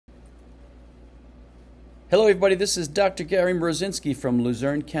Hello everybody, this is Dr. Gary Mrozinski from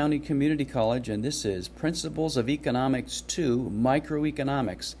Luzerne County Community College, and this is Principles of Economics 2,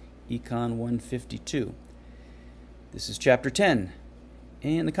 Microeconomics, Econ 152. This is Chapter 10,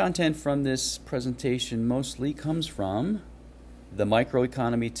 and the content from this presentation mostly comes from The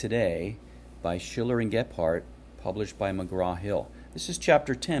Microeconomy Today by Schiller and Gephardt, published by McGraw-Hill. This is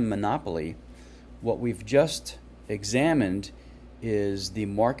Chapter 10, Monopoly. What we've just examined is the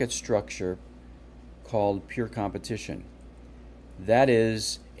market structure called pure competition. That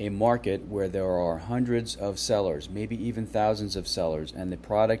is a market where there are hundreds of sellers, maybe even thousands of sellers, and the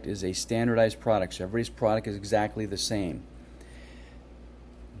product is a standardized product, so everybody's product is exactly the same.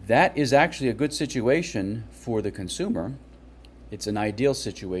 That is actually a good situation for the consumer. It's an ideal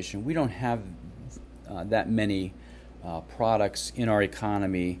situation. We don't have that many products in our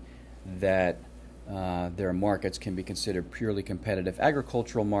economy that their markets can be considered purely competitive.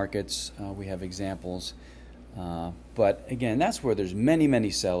 Agricultural markets, we have examples, but again, that's where there's many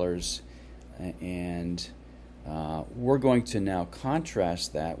sellers, and we're going to now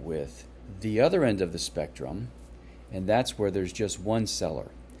contrast that with the other end of the spectrum, and that's where there's just one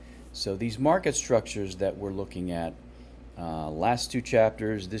seller. So these market structures that we're looking at, last two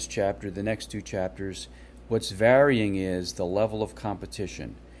chapters, this chapter, the next two chapters, what's varying is the level of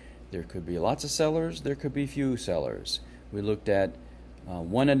competition. There could be lots of sellers, there could be few sellers. We looked at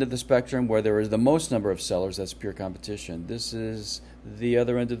one end of the spectrum where there is the most number of sellers, that's pure competition. This is the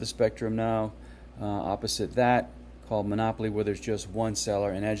other end of the spectrum now, opposite that, called monopoly, where there's just one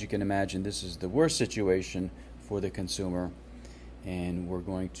seller. And as you can imagine, this is the worst situation for the consumer, and we're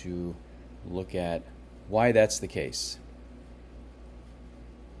going to look at why that's the case.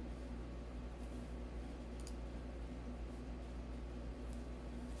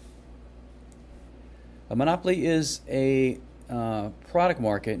 A monopoly is a product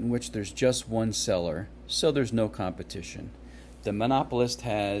market in which there's just one seller, so there's no competition. The monopolist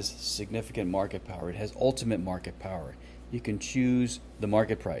has significant market power. It has ultimate market power. You can choose the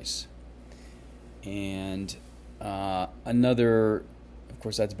market price. And another, of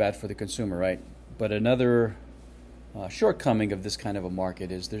course, that's bad for the consumer, right? But another shortcoming of this kind of a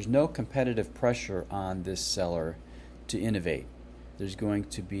market is there's no competitive pressure on this seller to innovate. There's going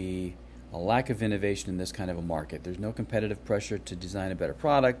to be a lack of innovation in this kind of a market. There's no competitive pressure to design a better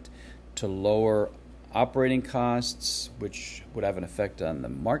product, to lower operating costs, which would have an effect on the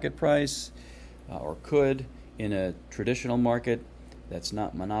market price, or could in a traditional market that's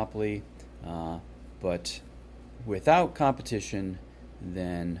not monopoly. But without competition,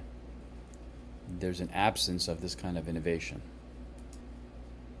 then there's an absence of this kind of innovation.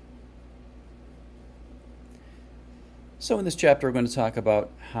 So in this chapter, we're going to talk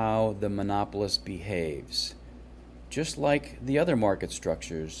about how the monopolist behaves. Just like the other market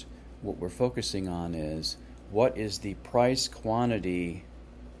structures, what we're focusing on is what is the price-quantity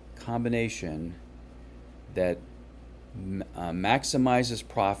combination that maximizes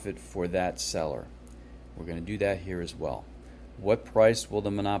profit for that seller. We're going to do that here as well. What price will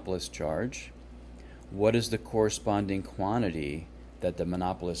the monopolist charge? What is the corresponding quantity that the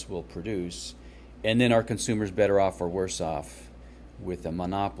monopolist will produce? And then are consumers better off or worse off with a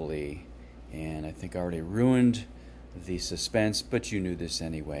monopoly? And I think I already ruined the suspense, but you knew this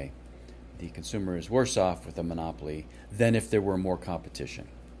anyway. The consumer is worse off with a monopoly than if there were more competition.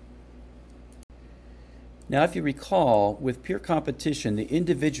 Now, if you recall, with pure competition, the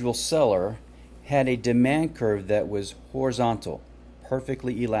individual seller had a demand curve that was horizontal,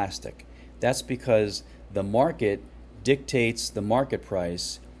 perfectly elastic. That's because the market dictates the market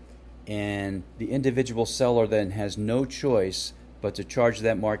price, and the individual seller then has no choice but to charge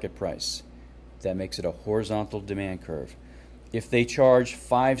that market price. That makes it a horizontal demand curve. If they charge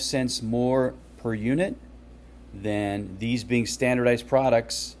 5 cents more per unit, then these being standardized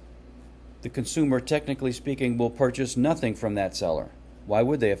products, the consumer, technically speaking, will purchase nothing from that seller. Why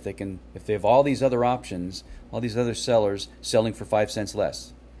would they if they have all these other options, all these other sellers selling for 5 cents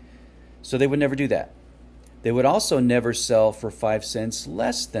less? So they would never do that. They would also never sell for 5 cents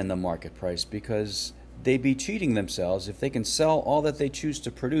less than the market price, because they'd be cheating themselves. If they can sell all that they choose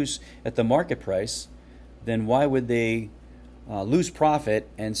to produce at the market price, then why would they lose profit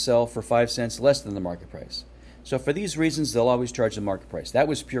and sell for 5 cents less than the market price? So for these reasons, they'll always charge the market price. That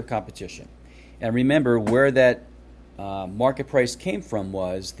was pure competition. And remember, where that market price came from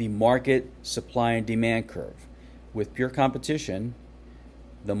was the market supply and demand curve. With pure competition,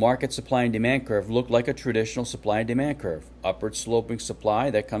 the market supply and demand curve looked like a traditional supply and demand curve. Upward sloping supply,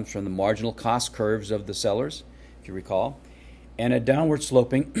 that comes from the marginal cost curves of the sellers, if you recall, and a downward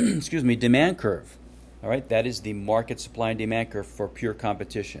sloping demand curve. All right, that is the market supply and demand curve for pure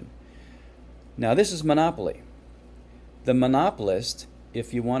competition. Now this is monopoly. The monopolist,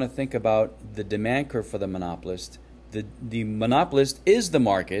 if you want to think about the demand curve for the monopolist, the monopolist is the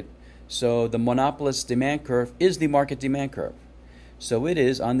market, so the monopolist's demand curve is the market demand curve. So it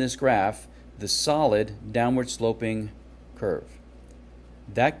is, on this graph, the solid downward sloping curve.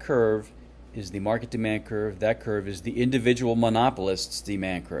 That curve is the market demand curve. That curve is the individual monopolist's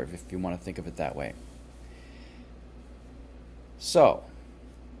demand curve, if you want to think of it that way. So,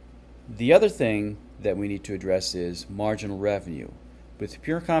 the other thing that we need to address is marginal revenue. With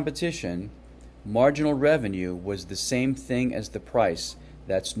pure competition, marginal revenue was the same thing as the price.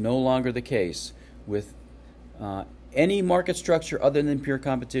 That's no longer the case. With any market structure other than pure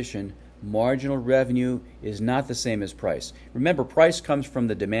competition, marginal revenue is not the same as price. Remember, price comes from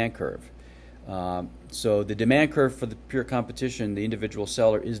the demand curve. So the demand curve for the pure competition, the individual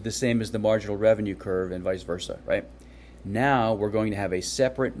seller, is the same as the marginal revenue curve and vice versa, right? Now we're going to have a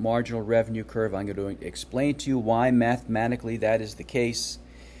separate marginal revenue curve. I'm going to explain to you why mathematically that is the case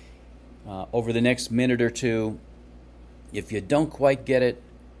over the next minute or two. If you don't quite get it,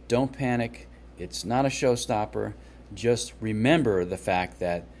 don't panic. It's not a showstopper. Just remember the fact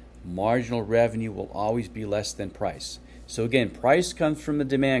that marginal revenue will always be less than price. So again, price comes from the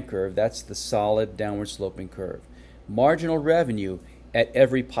demand curve. That's the solid downward sloping curve. Marginal revenue at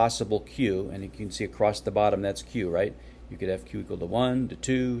every possible Q, and you can see across the bottom that's Q, right? You could have Q equal to 1, to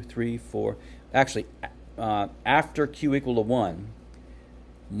 2, 3, 4. Actually, after Q equal to 1,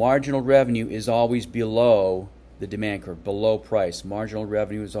 marginal revenue is always below the demand curve, below price. Marginal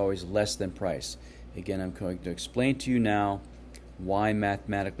revenue is always less than price. Again, I'm going to explain to you now why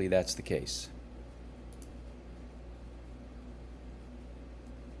mathematically that's the case.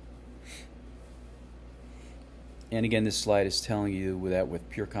 And again, this slide is telling you that with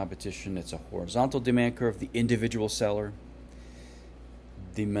pure competition, it's a horizontal demand curve, the individual seller.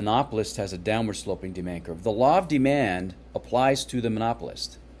 The monopolist has a downward sloping demand curve. The law of demand applies to the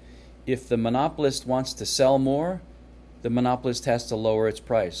monopolist. If the monopolist wants to sell more, the monopolist has to lower its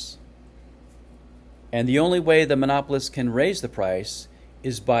price. And the only way the monopolist can raise the price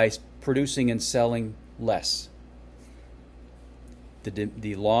is by producing and selling less.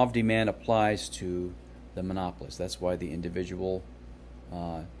 The law of demand applies to the monopolist. That's why the individual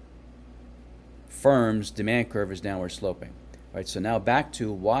firm's demand curve is downward sloping. All right, so now back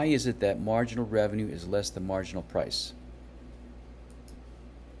to why is it that marginal revenue is less than marginal price?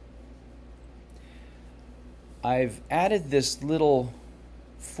 I've added this little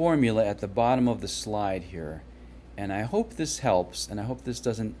formula at the bottom of the slide here, and I hope this helps, and I hope this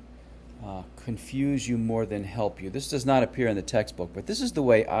doesn't confuse you more than help you. This does not appear in the textbook, but this is the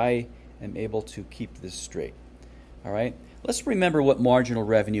way I am able to keep this straight. All right, let's remember what marginal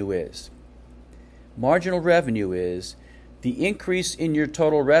revenue is. Marginal revenue is the increase in your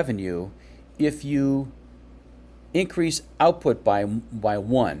total revenue if you increase output by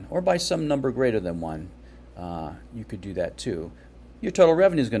 1 or by some number greater than 1. You could do that too. Your total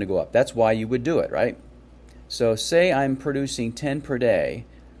revenue is going to go up. That's why you would do it, right? So say I'm producing 10 per day.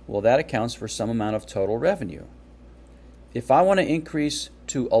 Well, that accounts for some amount of total revenue. If I want to increase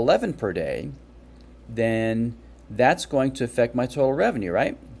to 11 per day, then that's going to affect my total revenue,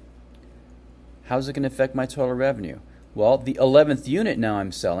 right? How's it going to affect my total revenue? Well, the 11th unit now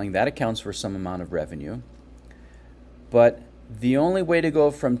I'm selling, that accounts for some amount of revenue. But the only way to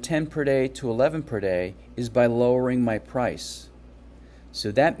go from 10 per day to 11 per day is by lowering my price.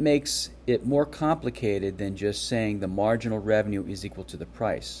 So that makes it more complicated than just saying the marginal revenue is equal to the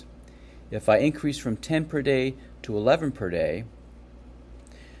price. If I increase from 10 per day to 11 per day,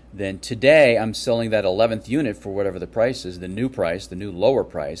 then today I'm selling that 11th unit for whatever the price is, the new lower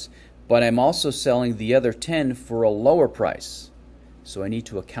price, but I'm also selling the other 10 for a lower price. So I need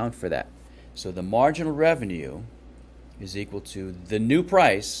to account for that. So the marginal revenue is equal to the new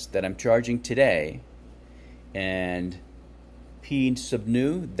price that I'm charging today, and P sub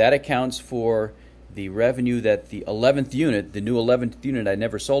new, that accounts for the revenue that the 11th unit, the new 11th unit I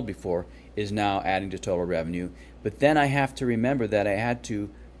never sold before, is now adding to total revenue. But then I have to remember that I had to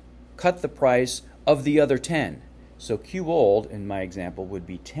cut the price of the other 10. So Q old, in my example, would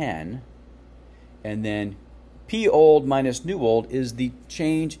be 10. And then P old minus new old is the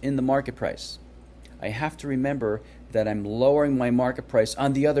change in the market price. I have to remember that I'm lowering my market price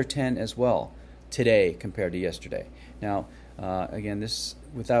on the other 10 as well today compared to yesterday. Now, again, this,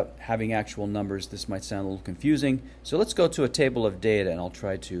 without having actual numbers, this might sound a little confusing. So let's go to a table of data, and I'll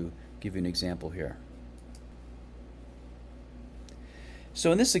try to give you an example here.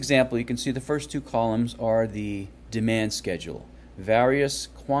 So in this example, you can see the first two columns are the demand schedule, various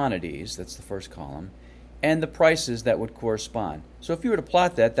quantities, that's the first column, and the prices that would correspond. So if you were to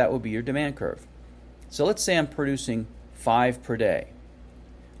plot that, that would be your demand curve. So let's say I'm producing 5 per day.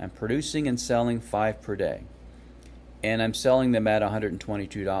 I'm producing and selling 5 per day. And I'm selling them at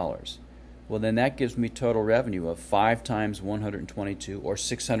 $122. Well, then that gives me total revenue of 5 times 122, or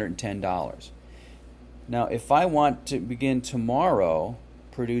 $610. Now, if I want to begin tomorrow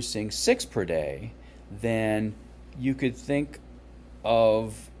producing 6 per day, then you could think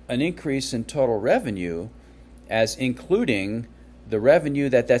of an increase in total revenue as including the revenue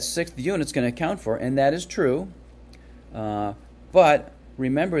that 6th unit's going to account for, and that is true. But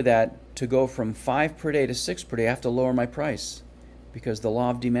remember that to go from 5 per day to 6 per day, I have to lower my price because the law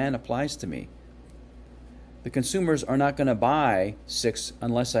of demand applies to me. The consumers are not going to buy 6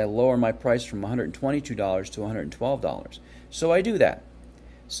 unless I lower my price from $122 to $112. So I do that.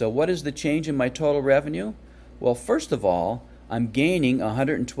 So what is the change in my total revenue? Well, first of all, I'm gaining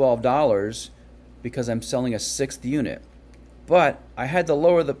 $112 because I'm selling a 6th unit. But I had to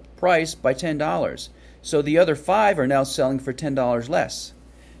lower the price by $10. So the other 5 are now selling for $10 less.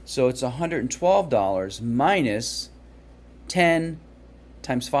 So it's $112 minus 10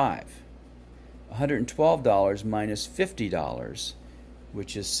 times 5. $112 minus $50,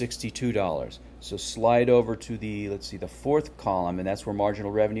 which is $62. So slide over to the, let's see, the 4th column, and that's where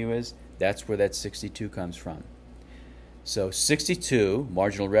marginal revenue is. That's where that 62 comes from. So 62,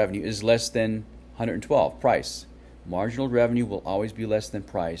 marginal revenue, is less than 112, price. Marginal revenue will always be less than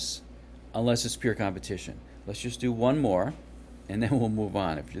price unless it's pure competition. Let's just do one more, and then we'll move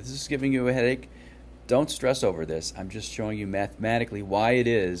on. If this is giving you a headache, don't stress over this. I'm just showing you mathematically why it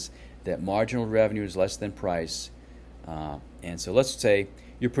is that marginal revenue is less than price. And so let's say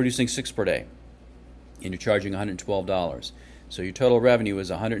you're producing 6 per day, and you're charging $112. So your total revenue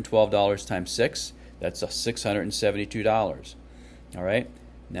is $112 times 6. That's $672. All right?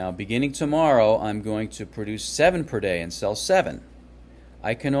 Now, beginning tomorrow, I'm going to produce 7 per day and sell 7.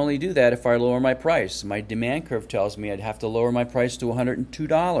 I can only do that if I lower my price. My demand curve tells me I'd have to lower my price to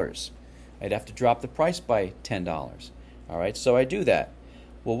 $102. I'd have to drop the price by $10. All right, so I do that.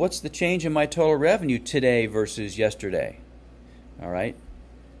 Well, what's the change in my total revenue today versus yesterday? All right,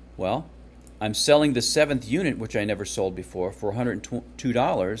 well, I'm selling the 7th unit, which I never sold before, for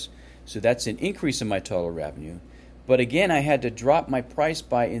 $102. So that's an increase in my total revenue. But again, I had to drop my price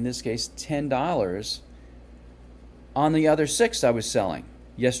by, in this case, $10 on the other 6 I was selling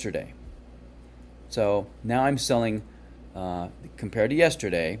yesterday. So now I'm selling, compared to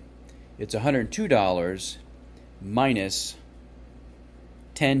yesterday, it's $102 minus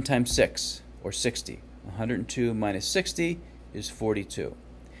 10 times 6, or 60. 102 minus 60 is 42.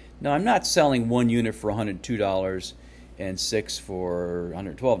 Now, I'm not selling 1 unit for $102 and 6 for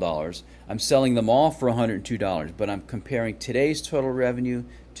 $112. I'm selling them all for $102, but I'm comparing today's total revenue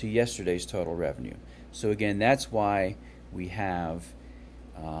to yesterday's total revenue. So again, that's why we have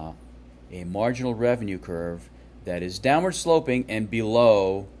a marginal revenue curve that is downward sloping and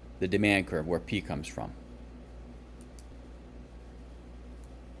below the demand curve, where P comes from.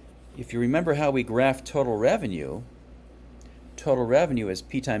 If you remember how we graph total revenue is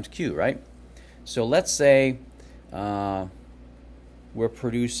P times Q, right? So let's say we're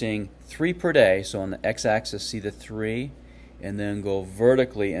producing 3 per day. So on the x-axis, see the 3, and then go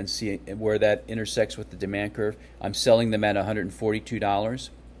vertically and see where that intersects with the demand curve. I'm selling them at $142.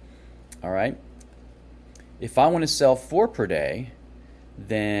 All right. If I want to sell 4 per day,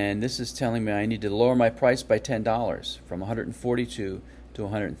 then this is telling me I need to lower my price by $10 from 142 to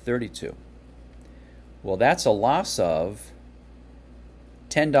 132. Well, that's a loss of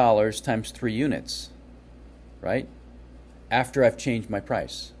 $10 times 3 units, right? After I've changed my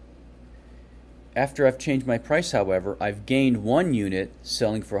price. After I've changed my price, however, I've gained 1 unit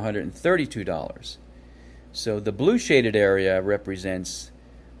selling for $132. So the blue shaded area represents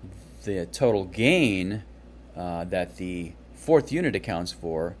the total gain that the 4th unit accounts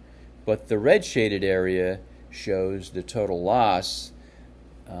for, but the red shaded area shows the total loss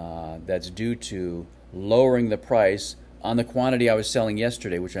that's due to lowering the price on the quantity I was selling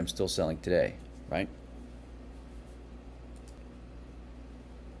yesterday, which I'm still selling today, right?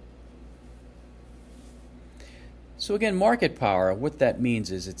 So again, market power, what that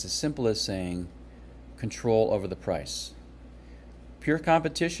means is it's as simple as saying control over the price. Pure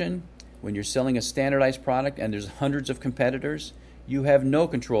competition, when you're selling a standardized product and there's hundreds of competitors, you have no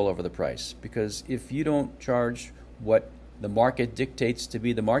control over the price, because if you don't charge what the market dictates to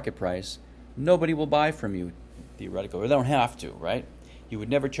be the market price, nobody will buy from you, theoretically, or they don't have to, right? You would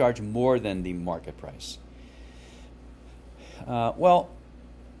never charge more than the market price. Well,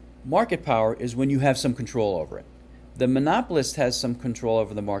 market power is when you have some control over it. The monopolist has some control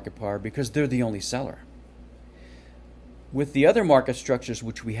over the market power because they're the only seller. With the other market structures,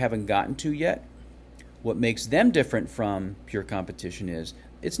 which we haven't gotten to yet, What makes them different from pure competition is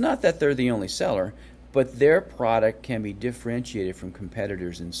it's not that they're the only seller, but their product can be differentiated from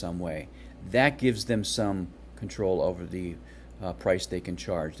competitors in some way. That gives them some control over the price they can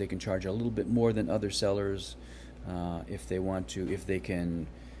charge. They can charge a little bit more than other sellers if they want to, if they can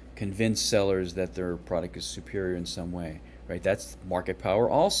convince sellers that their product is superior in some way, right? That's market power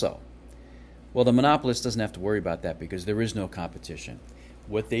also. Well, the monopolist doesn't have to worry about that because there is no competition.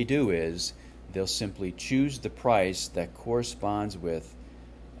 What they do is they'll simply choose the price that corresponds with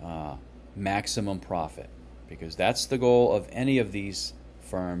maximum profit, because that's the goal of any of these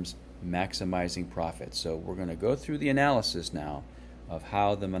firms, maximizing profit. So we're going to go through the analysis now of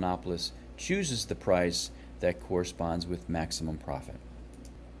how the monopolist chooses the price that corresponds with maximum profit.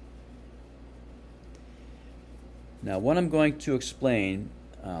 Now, what I'm going to explain,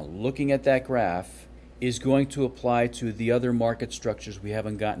 looking at that graph, is going to apply to the other market structures we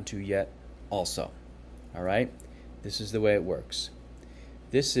haven't gotten to yet also. All right? This is the way it works.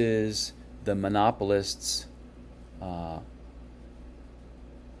 This is the monopolist's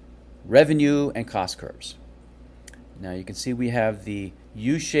revenue and cost curves. Now you can see we have the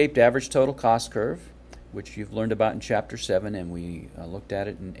U-shaped average total cost curve, which you've learned about in Chapter 7, and we looked at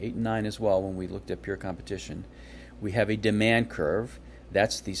it in 8 and 9 as well when we looked at pure competition. We have a demand curve.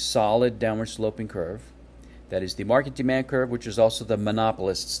 That's the solid downward sloping curve. That is the market demand curve, which is also the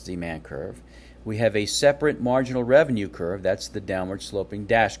monopolist's demand curve. We have a separate marginal revenue curve. That's the downward sloping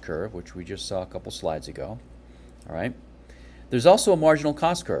dash curve, which we just saw a couple slides ago. All right. There's also a marginal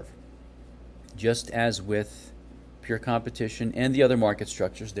cost curve. Just as with pure competition and the other market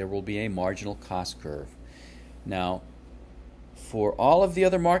structures, there will be a marginal cost curve. Now, for all of the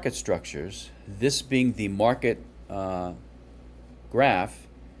other market structures, this being the market graph,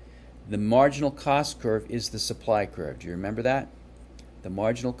 the marginal cost curve is the supply curve. Do you remember that? The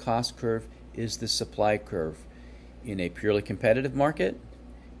marginal cost curve is the supply curve in a purely competitive market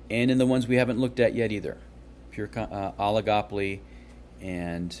and in the ones we haven't looked at yet either, pure oligopoly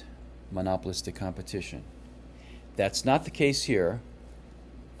and monopolistic competition. That's not the case here,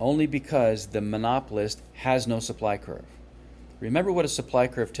 only because the monopolist has no supply curve. Remember what a supply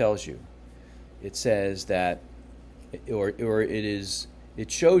curve tells you. It says that, it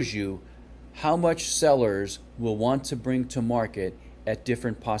shows you how much sellers will want to bring to market at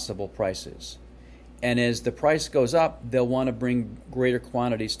different possible prices. And as the price goes up, they'll want to bring greater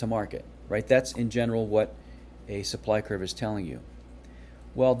quantities to market, right? That's in general what a supply curve is telling you.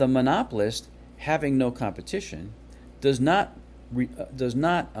 Well, the monopolist, having no competition, does not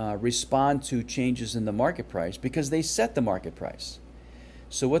respond to changes in the market price because they set the market price.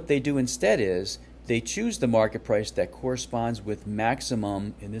 So what they do instead is they choose the market price that corresponds with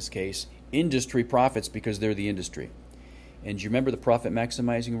maximum, in this case, industry profits because they're the industry. And do you remember the profit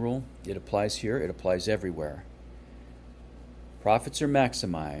maximizing rule? It applies here, it applies everywhere. Profits are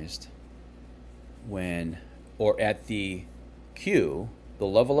maximized when, or at the Q, the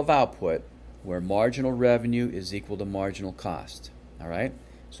level of output, where marginal revenue is equal to marginal cost. All right?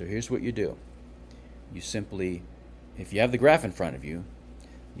 So here's what you do. You simply, if you have the graph in front of you,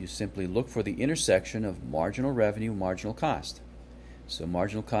 you simply look for the intersection of marginal revenue, marginal cost. So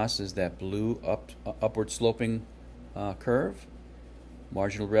marginal cost is that blue upward sloping curve.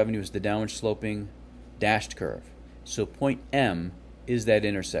 Marginal revenue is the downward sloping dashed curve. So point M is that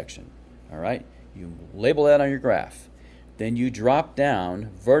intersection. All right? You label that on your graph. Then you drop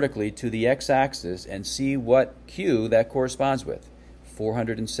down vertically to the x-axis and see what Q that corresponds with.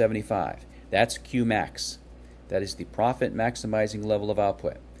 475. That's Q max. That is the profit maximizing level of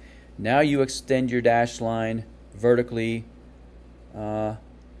output. Now you extend your dashed line vertically up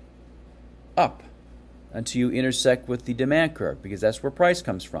until you intersect with the demand curve, because that's where price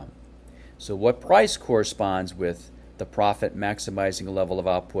comes from. So what price corresponds with the profit maximizing level of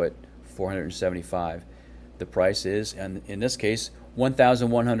output, 475? The price is, and in this case,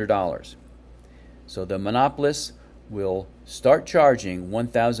 $1,100. So the monopolist will start charging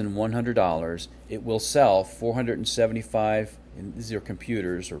 $1,100. It will sell 475, and these are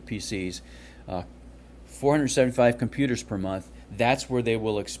computers or PCs, 475 computers per month. That's where they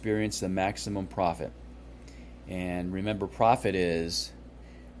will experience the maximum profit. And remember, profit is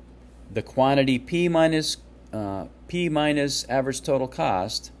the quantity P minus average total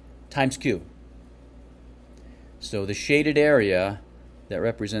cost times Q. So the shaded area that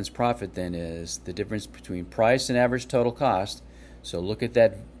represents profit then is the difference between price and average total cost. So look at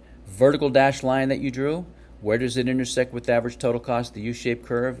that vertical dashed line that you drew. Where does it intersect with average total cost, the U-shaped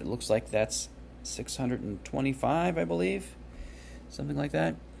curve? It looks like that's 625, I believe, something like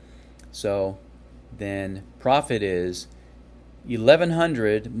that. So then profit is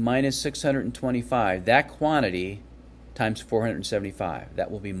 1100 minus 625, that quantity times 475.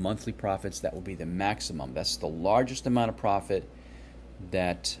 That will be monthly profits. That will be the maximum. That's the largest amount of profit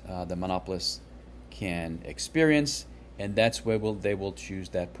that the monopolist can experience, and that's where they will choose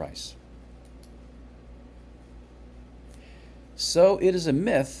that price. So it is a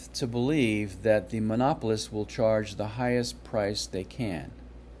myth to believe that the monopolist will charge the highest price they can,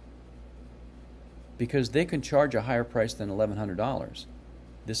 because they can charge a higher price than $1,100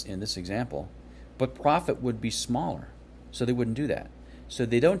 in this example, but profit would be smaller, so they wouldn't do that. So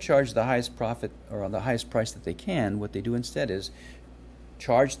they don't charge the highest profit or the highest price that they can. What they do instead is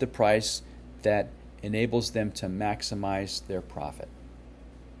charge the price that enables them to maximize their profit.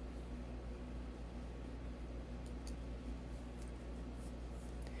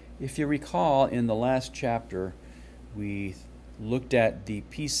 If you recall, in the last chapter, we looked at the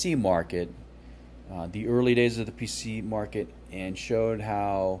PC market, the early days of the PC market, and showed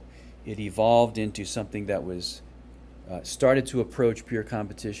how it evolved into something that was started to approach pure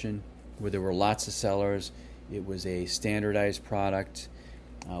competition, where there were lots of sellers. It was a standardized product.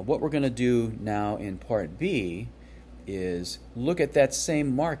 What we're going to do now in Part B is look at that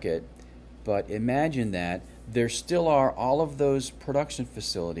same market, but imagine that there still are all of those production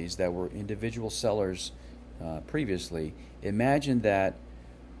facilities that were individual sellers previously. Imagine that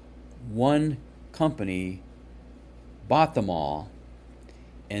one company bought them all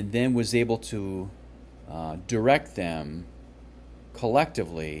and then was able to direct them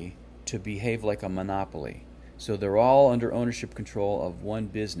collectively to behave like a monopoly. So they're all under ownership control of one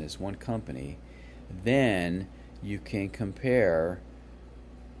business, one company. Then you can compare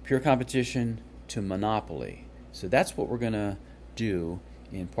pure competition to monopoly. So that's what we're going to do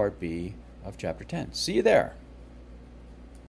in Part B of Chapter 10. See you there.